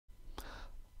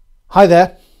Hi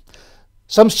there.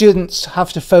 Some students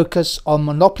have to focus on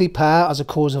monopoly power as a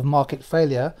cause of market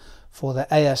failure for their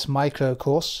AS Micro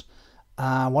course.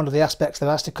 One of the aspects they're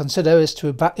asked to consider is to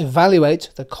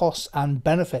evaluate the costs and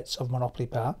benefits of monopoly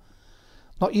power,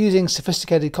 not using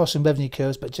sophisticated cost and revenue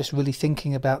curves, but just really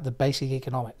thinking about the basic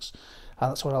economics.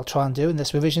 And that's what I'll try and do in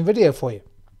this revision video for you.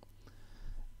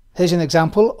 Here's an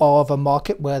example of a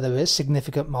market where there is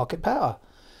significant market power.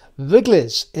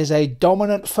 Wrigley's is a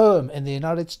dominant firm in the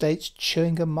United States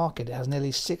chewing gum market. It has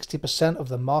nearly 60% of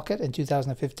the market in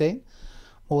 2015,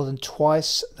 more than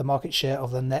twice the market share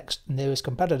of the next nearest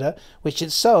competitor, which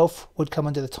itself would come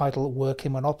under the title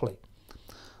working monopoly.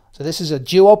 So this is a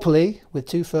duopoly with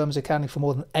two firms accounting for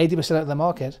more than 80% of the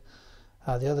market,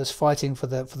 the others fighting for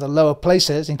the lower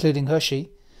places, including Hershey.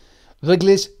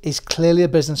 Wrigley's is clearly a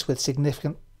business with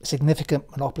significant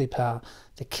monopoly power.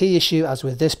 The key issue, as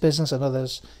with this business and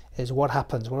others, is what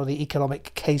happens. What are the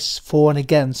economic case for and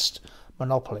against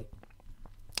monopoly?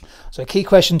 So a key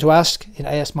question to ask in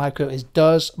AS Micro is,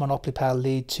 does monopoly power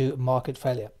lead to market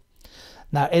failure?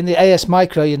 Now, in the AS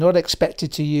Micro, you're not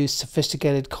expected to use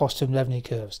sophisticated cost and revenue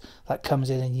curves. That comes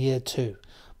in year 2.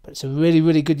 But it's a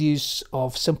really good use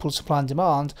of simple supply and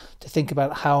demand to think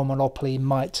about how a monopoly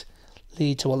might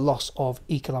lead to a loss of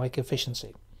economic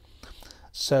efficiency.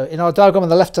 So in our diagram on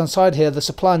the left hand side here, the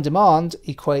supply and demand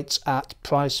equates at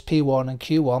price P1 and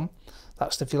Q1.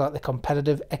 That's, if you like, the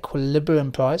competitive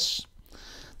equilibrium price.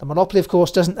 The monopoly, of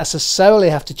course, doesn't necessarily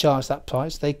have to charge that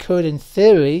price. They could, in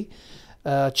theory,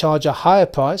 charge a higher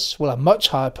price, well, a much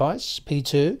higher price,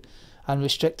 P2, and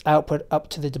restrict output up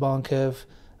to the demand curve.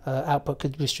 Output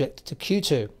could restrict to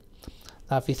Q2.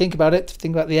 Now, if you think about it,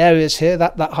 think about the areas here,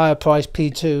 that higher price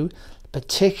P2,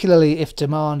 particularly if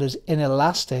demand is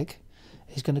inelastic,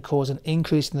 is going to cause an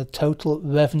increase in the total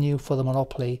revenue for the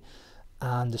monopoly,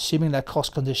 and assuming their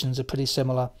cost conditions are pretty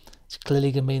similar, it's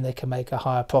clearly going to mean they can make a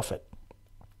higher profit.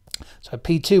 So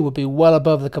P2 would be well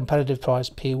above the competitive price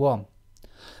P1.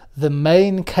 The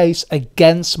main case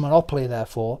against monopoly,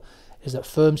 therefore, is that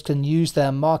firms can use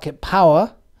their market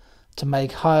power to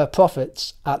make higher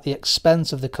profits at the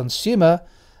expense of the consumer,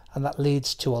 and that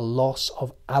leads to a loss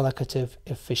of allocative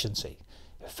efficiency,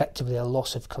 effectively a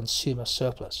loss of consumer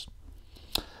surplus.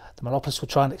 The monopolists will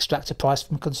try and extract a price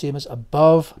from consumers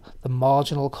above the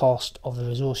marginal cost of the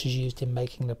resources used in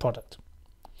making the product.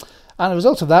 And a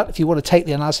result of that, if you want to take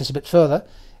the analysis a bit further,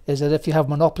 is that if you have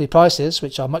monopoly prices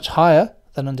which are much higher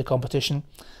than under competition,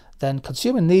 then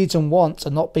consumer needs and wants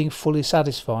are not being fully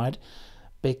satisfied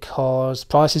because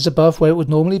price is above where it would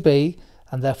normally be,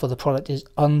 and therefore the product is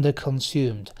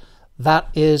under-consumed. That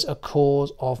is a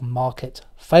cause of market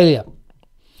failure.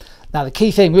 Now, the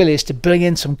key thing really is to bring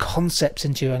in some concepts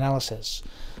into your analysis.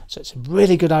 So it's a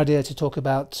really good idea to talk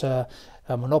about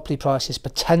monopoly prices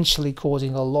potentially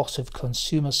causing a loss of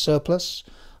consumer surplus,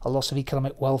 a loss of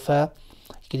economic welfare.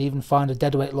 You can even find a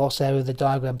deadweight loss area of the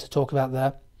diagram to talk about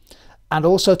there. And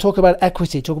also talk about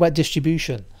equity, talk about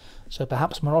distribution. So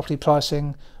perhaps monopoly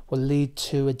pricing will lead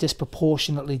to a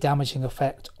disproportionately damaging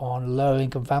effect on lower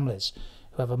income families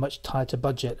who have a much tighter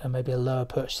budget and maybe a lower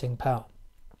purchasing power.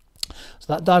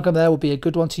 So that diagram there will be a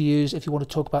good one to use if you want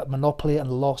to talk about monopoly and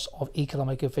loss of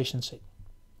economic efficiency.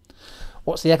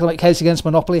 What's the economic case against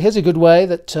monopoly? Here's a good way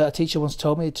that a teacher once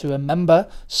told me to remember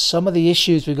some of the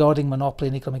issues regarding monopoly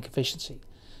and economic efficiency.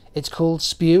 It's called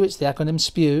SPEW, it's the acronym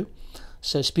SPEW.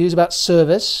 So SPEW is about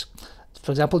service.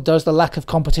 For example, does the lack of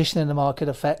competition in the market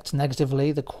affect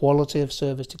negatively the quality of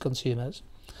service to consumers?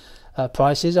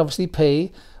 Prices, obviously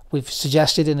P. We've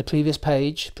suggested in the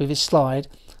previous slide,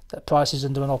 that prices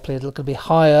under monopoly are going to be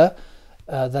higher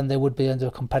than they would be under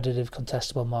a competitive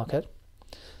contestable market.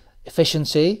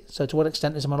 Efficiency, so to what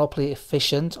extent is a monopoly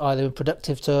efficient, either in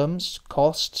productive terms,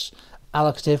 costs,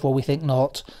 allocative, well, we think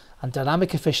not, and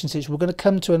dynamic efficiency, which we're going to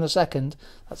come to in a second.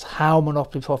 That's how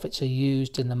monopoly profits are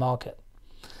used in the market.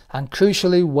 And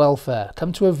crucially, welfare.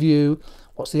 Come to a view,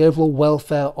 what's the overall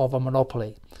welfare of a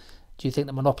monopoly? Do you think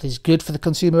that monopoly is good for the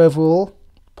consumer overall,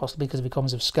 possibly because of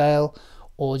economies of scale,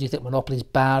 or do you think monopoly is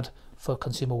bad for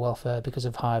consumer welfare because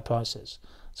of higher prices?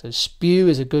 So SPEW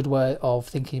is a good way of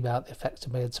thinking about the effects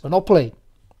of monopoly.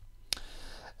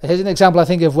 Here's an example, I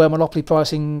think, of where monopoly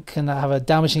pricing can have a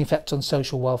damaging effect on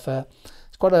social welfare.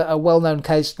 It's quite a well-known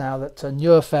case now that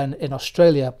Nurofen in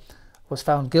Australia was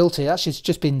found guilty. Actually, it's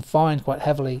just been fined quite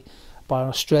heavily by an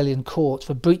Australian court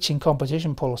for breaching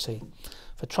competition policy,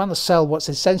 for trying to sell what's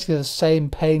essentially the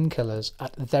same painkillers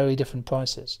at very different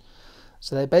prices.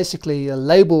 So they basically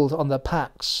labelled on their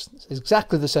packs,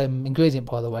 exactly the same ingredient,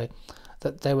 by the way,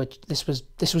 that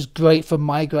this was great for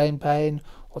migraine pain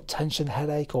or tension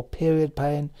headache or period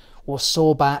pain or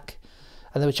sore back,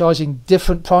 and they were charging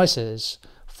different prices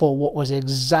for what was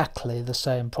exactly the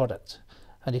same product.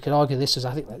 And you can argue this is,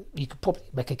 I think that you could probably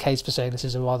make a case for saying this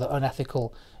is a rather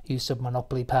unethical use of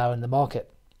monopoly power in the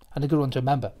market, and a good one to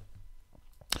remember.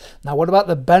 Now, what about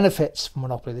the benefits from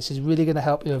monopoly? This is really going to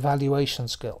help your evaluation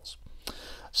skills.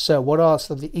 So what are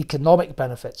some of the economic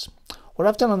benefits? What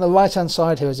I've done on the right hand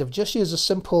side here is I've just used a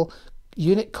simple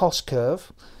unit cost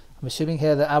curve. I'm assuming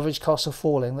here that average costs are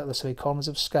falling, that there's some economies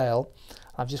of scale.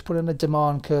 I've just put in a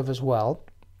demand curve as well.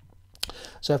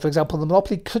 So for example, the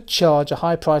monopoly could charge a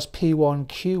high price P1,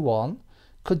 Q1,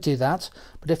 could do that.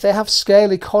 But if they have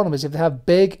scale economies, if they have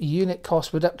big unit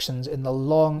cost reductions in the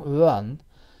long run,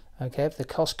 okay, if the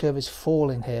cost curve is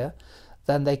falling here,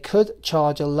 then they could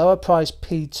charge a lower price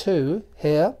P2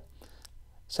 here,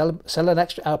 sell an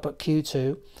extra output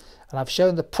Q2, and I've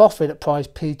shown the profit at price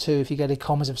P2 if you get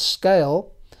economies of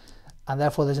scale, and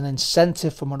therefore there's an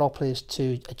incentive for monopolies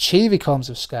to achieve economies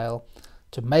of scale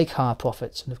to make higher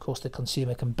profits, and of course the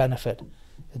consumer can benefit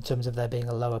in terms of there being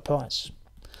a lower price.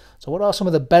 So what are some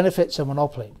of the benefits of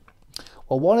monopoly?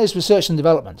 Well, one is research and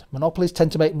development. Monopolies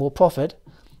tend to make more profit,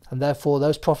 and therefore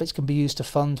those profits can be used to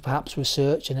fund perhaps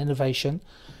research and innovation,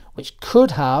 which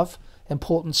could have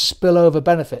important spillover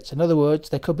benefits. In other words,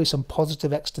 there could be some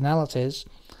positive externalities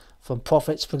from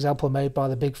profits, for example, made by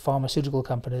the big pharmaceutical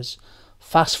companies,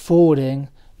 fast forwarding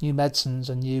new medicines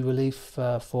and new relief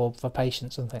for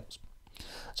patients and things.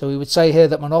 So we would say here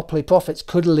that monopoly profits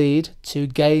could lead to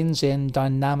gains in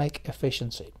dynamic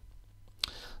efficiency.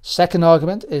 Second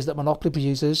argument is that monopoly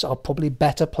producers are probably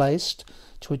better placed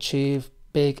to achieve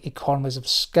big economies of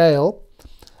scale,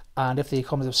 and if the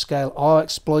economies of scale are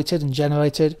exploited and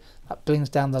generated, that brings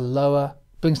down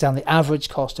the average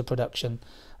cost of production.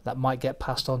 That might get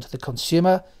passed on to the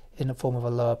consumer in the form of a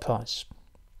lower price.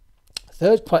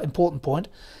 Third important point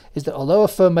is that although a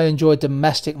firm may enjoy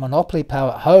domestic monopoly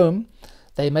power at home,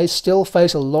 they may still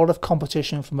face a lot of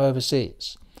competition from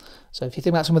overseas. So if you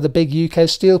think about some of the big UK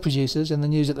steel producers in the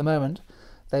news at the moment,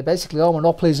 they basically are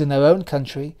monopolies in their own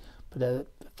country, but they're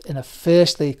in a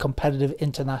fiercely competitive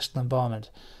international environment,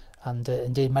 and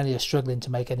indeed many are struggling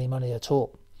to make any money at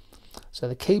all. So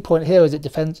the key point here is it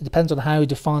depends on how you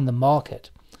define the market.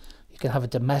 You can have a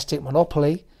domestic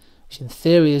monopoly, which in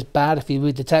theory is bad if you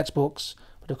read the textbooks,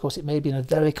 but of course it may be in a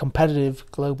very competitive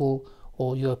global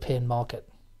or European market.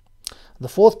 The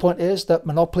fourth point is that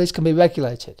monopolies can be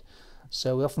regulated.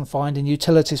 So we often find in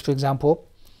utilities, for example,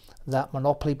 that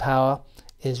monopoly power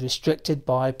is restricted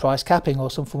by price capping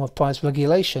or some form of price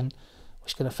regulation,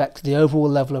 which can affect the overall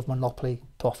level of monopoly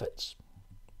profits.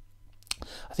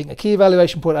 I think a key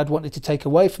evaluation point I'd want you to take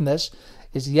away from this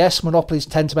is, yes, monopolies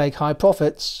tend to make high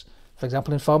profits, for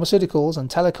example in pharmaceuticals and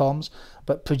telecoms,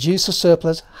 but producer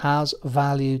surplus has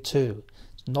value too.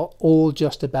 It's not all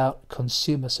just about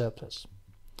consumer surplus.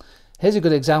 Here's a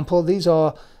good example. These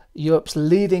are Europe's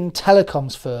leading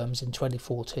telecoms firms in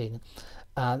 2014.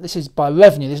 This is by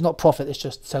revenue. This is not profit, it's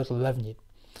just total revenue.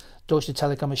 Deutsche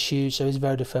Telekom is huge, so is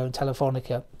Vodafone,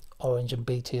 Telefonica, Orange and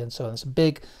BT and so on. Some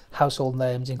big household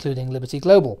names, including Liberty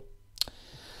Global.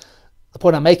 The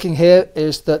point I'm making here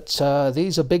is that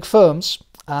these are big firms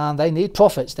and they need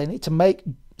profits. They need to make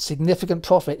significant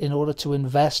profit in order to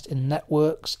invest in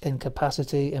networks, in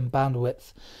capacity, in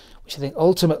bandwidth, which I think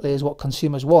ultimately is what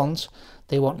consumers want.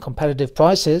 They want competitive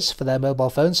prices for their mobile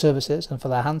phone services and for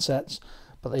their handsets,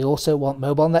 but they also want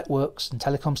mobile networks and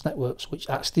telecoms networks which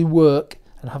actually work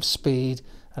and have speed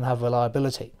and have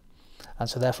reliability. And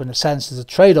so therefore, in a sense, there's a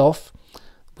trade-off.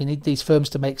 We need these firms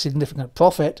to make significant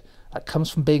profit. That comes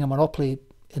from being a monopoly,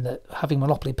 having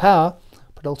monopoly power,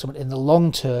 but ultimately in the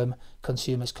long term,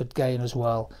 consumers could gain as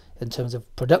well in terms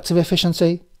of productive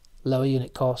efficiency, lower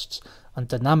unit costs, and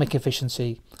dynamic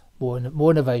efficiency, more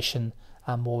innovation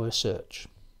and more research.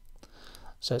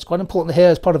 So it's quite important here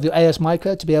as part of your AS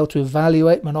Micro to be able to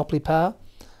evaluate monopoly power,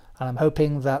 and I'm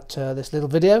hoping that this little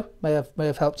video may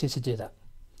have helped you to do that.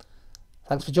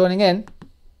 Thanks for joining in.